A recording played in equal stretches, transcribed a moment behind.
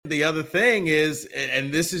the other thing is,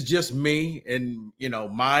 and this is just me and,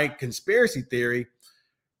 my conspiracy theory,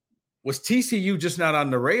 was TCU just not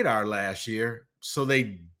on the radar last year? So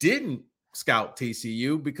they didn't scout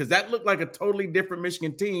TCU because that looked like a totally different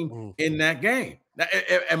Michigan team in that game. Now,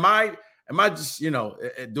 am I just,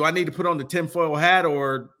 do I need to put on the tinfoil hat,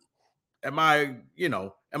 or am I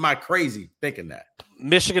crazy thinking that?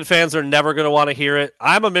 Michigan fans are never going to want to hear it.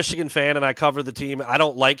 I'm a Michigan fan and I cover the team. I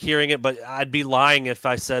don't like hearing it, but I'd be lying if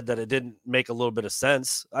I said that it didn't make a little bit of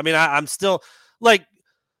sense. I mean, I'm still like,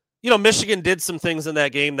 Michigan did some things in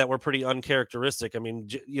that game that were pretty uncharacteristic. I mean,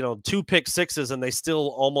 2 pick sixes and they still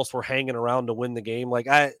almost were hanging around to win the game.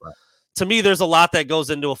 To me, there's a lot that goes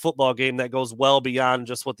into a football game that goes well beyond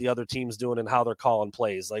just what the other team's doing and how they're calling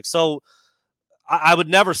plays. I would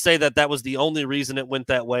never say that was the only reason it went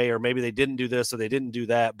that way, or maybe they didn't do this or they didn't do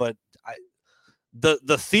that. But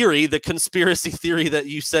the theory, the conspiracy theory that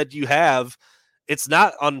you said you have, it's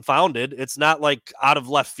not unfounded. It's not like out of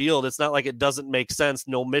left field. It's not like it doesn't make sense.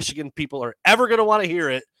 No Michigan people are ever going to want to hear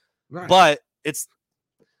it, right. But it's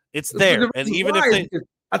there. And even if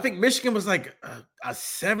I think Michigan was like a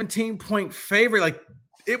 17-point favorite.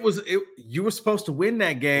 You were supposed to win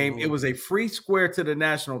that game. It was a free square to the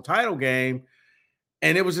national title game.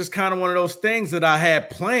 And it was just kind of one of those things that I had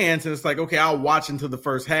plans. And it's like, okay, I'll watch until the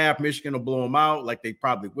first half. Michigan will blow them out like they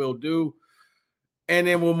probably will do. And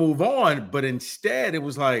then we'll move on. But instead, it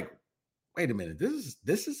was like, wait a minute,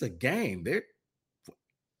 this is a game. And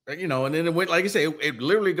then it went, like I say, it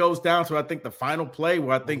literally goes down to, I think, the final play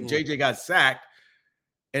where I think JJ got sacked.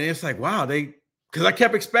 And it's like, wow, because I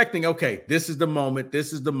kept expecting, okay, this is the moment,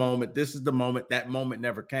 this is the moment, this is the moment. That moment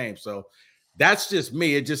never came. So that's just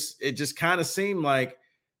me. It just kind of seemed like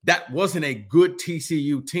that wasn't a good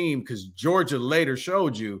TCU team, because Georgia later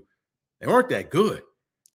showed you they weren't that good.